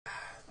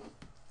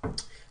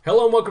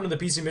Hello and welcome to the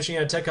PC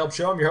Machine Tech Help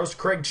Show. I'm your host,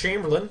 Craig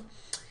Chamberlain.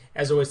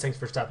 As always, thanks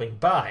for stopping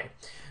by.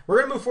 We're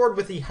going to move forward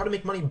with the How to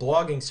Make Money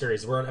blogging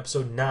series. We're on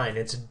episode 9,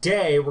 and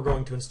today we're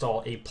going to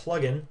install a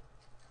plugin,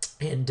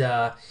 and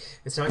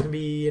it's not going to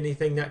be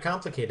anything that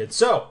complicated.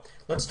 So,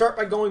 let's start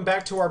by going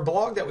back to our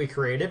blog that we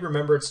created.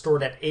 Remember, it's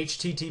stored at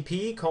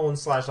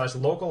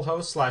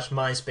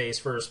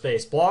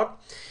http://localhost/myspace/blog.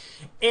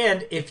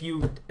 And if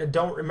you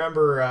don't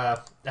remember,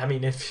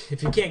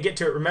 if you can't get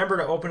to it, remember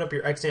to open up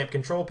your XAMPP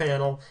control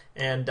panel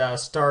and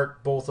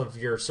start both of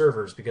your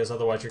servers, because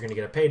otherwise you're going to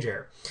get a page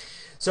error.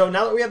 So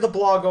now that we have the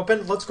blog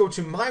open, let's go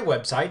to my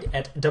website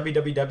at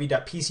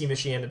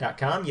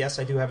www.pcmachiana.com. Yes,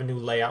 I do have a new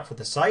layout for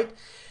the site.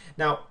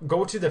 Now,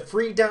 go to the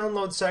free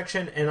download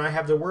section, and I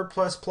have the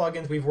WordPress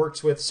plugins we've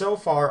worked with so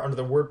far under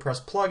the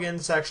WordPress plugin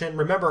section.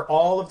 Remember,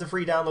 all of the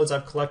free downloads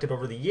I've collected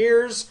over the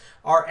years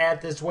are at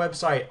this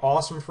website.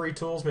 Awesome free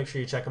tools. Make sure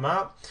you check them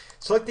out.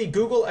 Select the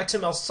Google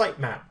XML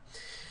sitemap.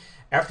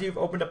 After you've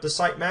opened up the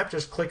sitemap,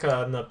 just click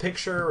on the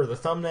picture or the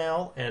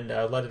thumbnail and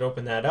let it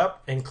open that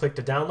up and click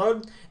to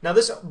download. Now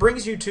this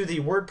brings you to the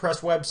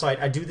WordPress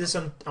website. I do this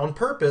on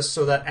purpose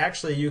so that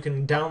actually you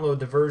can download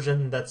the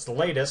version that's the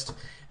latest,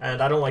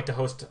 and I don't like to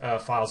host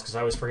files because I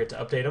always forget to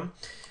update them.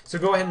 So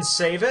go ahead and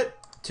save it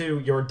to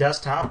your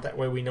desktop. That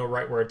way we know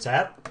right where it's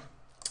at.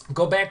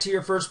 Go back to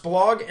your first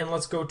blog and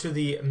let's go to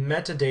the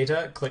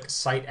metadata. Click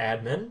Site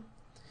Admin.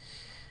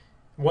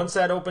 Once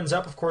that opens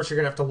up, of course, you're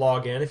going to have to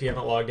log in if you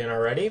haven't logged in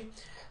already.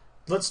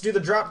 Let's do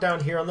the drop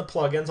down here on the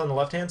plugins on the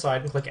left hand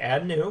side and click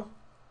Add New.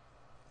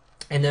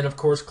 And then, of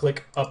course,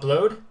 click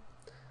Upload.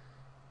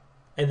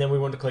 And then we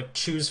want to click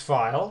Choose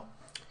File.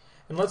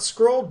 And let's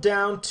scroll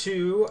down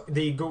to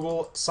the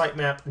Google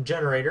Sitemap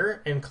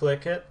generator and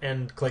click it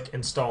and click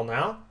Install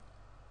Now.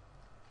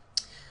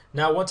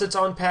 Now, once it's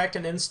unpacked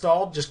and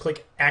installed, just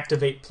click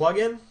Activate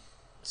Plugin.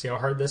 See how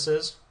hard this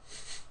is?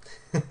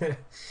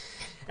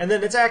 And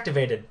then it's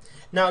activated.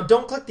 Now,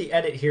 don't click the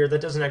edit here.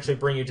 That doesn't actually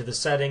bring you to the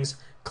settings.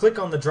 Click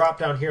on the drop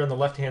down here on the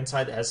left hand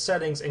side that has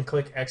settings and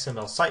click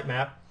XML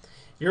sitemap.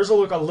 Yours will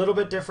look a little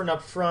bit different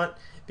up front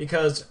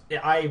because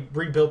I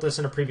rebuilt this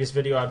in a previous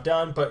video I've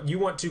done, but you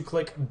want to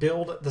click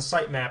build the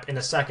sitemap in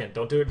a second.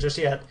 Don't do it just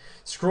yet.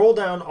 Scroll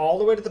down all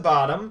the way to the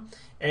bottom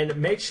and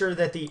make sure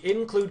that the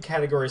include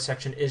category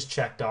section is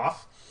checked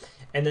off.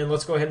 And then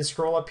let's go ahead and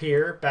scroll up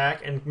here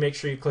back and make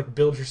sure you click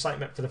build your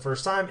sitemap for the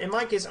first time. In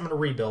my case, I'm going to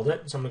rebuild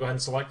it. So I'm going to go ahead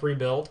and select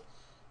rebuild.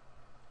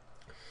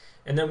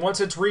 And then once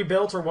it's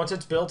rebuilt or once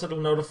it's built, it'll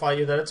notify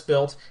you that it's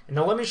built. And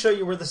now let me show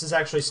you where this is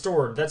actually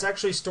stored. That's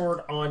actually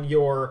stored on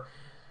your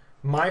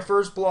My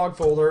First Blog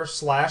folder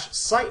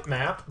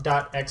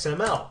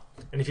 /sitemap.xml.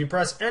 And if you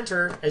press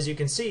enter, as you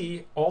can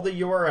see, all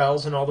the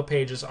URLs and all the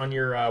pages on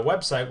your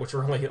website, which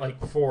are only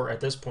like 4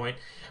 at this point,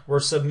 were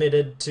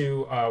submitted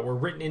to, were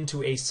written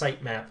into a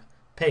sitemap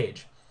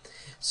page.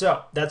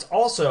 So that's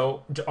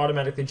also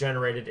automatically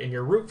generated in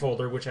your root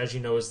folder, which, as you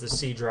know, is the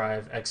C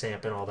drive,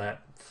 XAMPP, and all that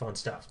fun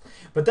stuff.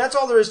 But that's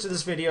all there is to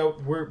this video.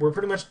 We're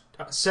pretty much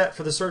set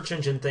for the search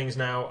engine things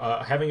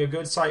now. Having a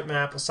good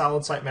sitemap, a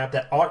solid sitemap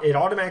that it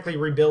automatically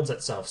rebuilds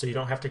itself, so you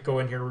don't have to go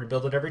in here and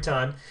rebuild it every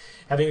time.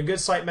 Having a good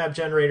sitemap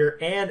generator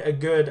and a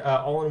good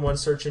all-in-one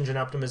search engine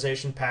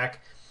optimization pack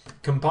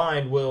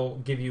combined will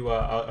give you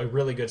a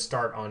really good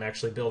start on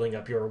actually building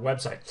up your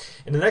website.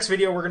 In the next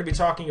video, we're going to be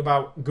talking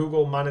about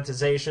Google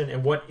monetization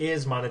and what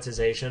is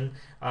monetization.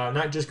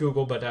 Not just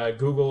Google, but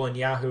Google and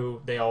Yahoo,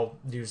 they all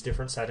use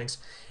different settings.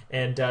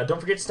 And don't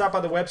forget to stop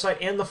by the website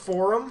and the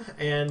forum,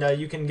 and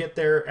you can get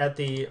there at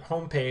the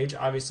homepage,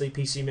 obviously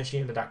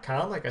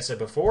pcmachiana.com, like I said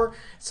before.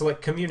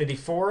 Select Community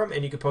Forum,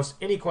 and you can post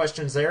any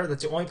questions there.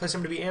 That's the only place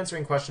I'm going to be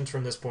answering questions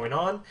from this point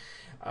on,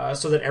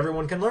 so that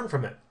everyone can learn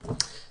from it.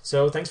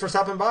 So thanks for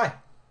stopping by.